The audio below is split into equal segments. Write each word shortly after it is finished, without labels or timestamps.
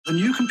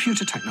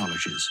computer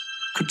technologies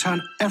could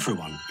turn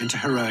everyone into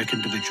heroic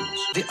individuals.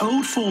 The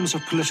old forms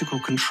of political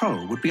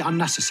control would be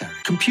unnecessary.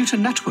 Computer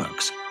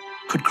networks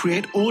could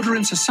create order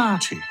in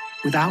society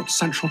without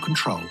central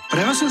control. But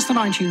ever since the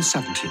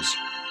 1970s,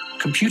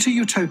 computer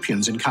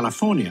utopians in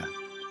California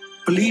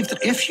believed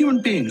that if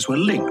human beings were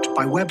linked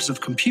by webs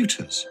of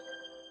computers,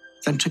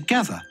 then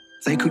together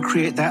they could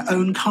create their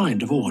own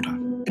kind of order.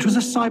 It was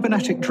a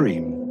cybernetic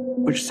dream,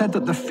 which said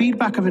that the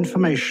feedback of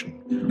information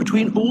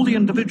between all the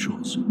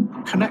individuals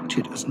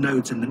connected as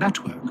nodes in the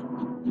network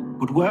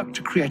would work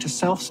to create a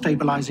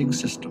self-stabilizing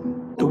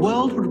system. The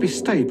world would be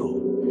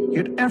stable,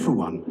 yet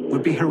everyone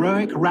would be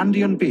heroic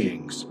Randian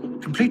beings,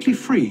 completely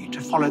free to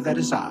follow their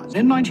desires.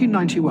 In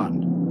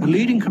 1991, a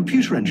leading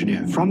computer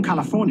engineer from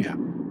California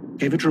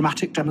gave a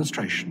dramatic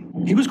demonstration.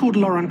 He was called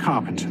Loren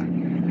Carpenter.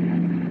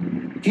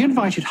 He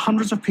invited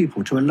hundreds of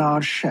people to a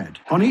large shed.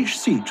 On each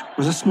seat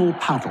was a small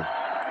paddle,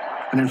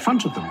 and in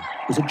front of them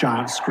was a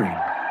giant screen.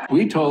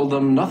 We told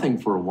them nothing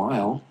for a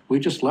while. We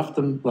just left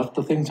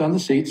the things on the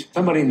seats.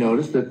 Somebody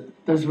noticed that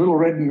there's little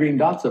red and green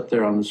dots up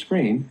there on the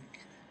screen,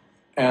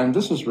 and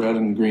this is red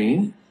and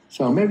green,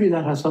 so maybe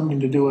that has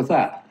something to do with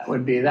that. That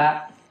would be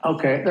that.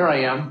 Okay, there I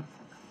am.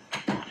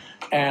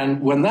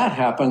 And when that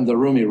happened, the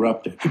room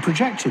erupted. He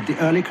projected the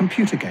early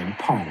computer game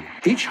Pong.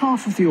 Each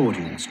half of the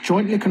audience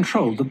jointly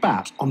controlled the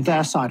bat on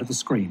their side of the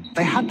screen.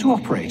 They had to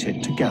operate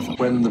it together.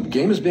 When the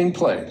game is being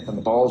played and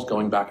the ball is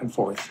going back and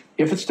forth,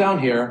 if it's down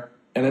here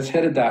and it's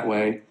headed that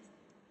way,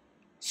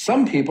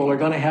 some people are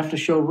going to have to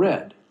show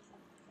red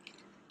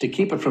to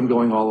keep it from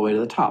going all the way to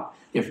the top.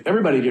 If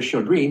everybody just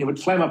showed green, it would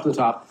slam up to the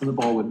top and the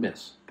ball would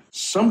miss.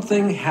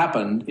 Something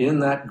happened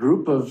in that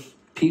group of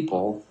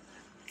people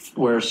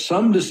where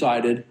some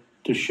decided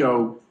to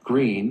show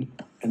green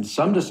and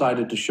some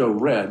decided to show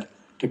red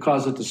to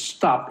cause it to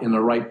stop in the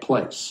right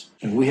place.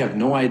 And we have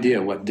no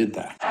idea what did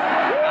that.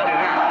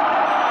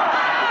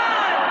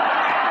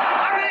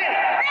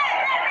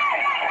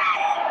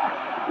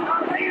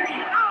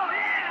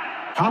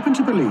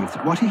 Carpenter believed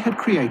that what he had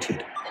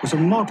created was a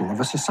model of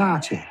a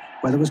society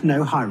where there was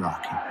no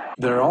hierarchy.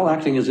 They're all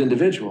acting as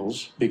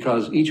individuals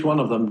because each one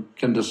of them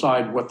can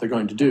decide what they're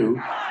going to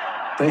do.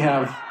 They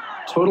have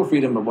total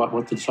freedom about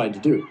what to decide to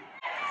do.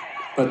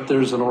 But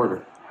there's an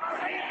order.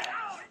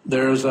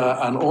 There's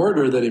an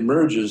order that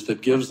emerges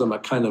that gives them a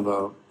kind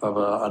of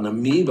an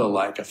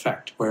amoeba-like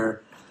effect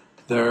where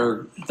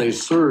they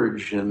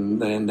surge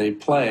and they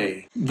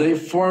play. They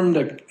formed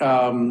a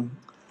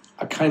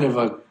kind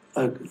of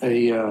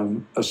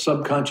a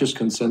subconscious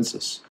consensus.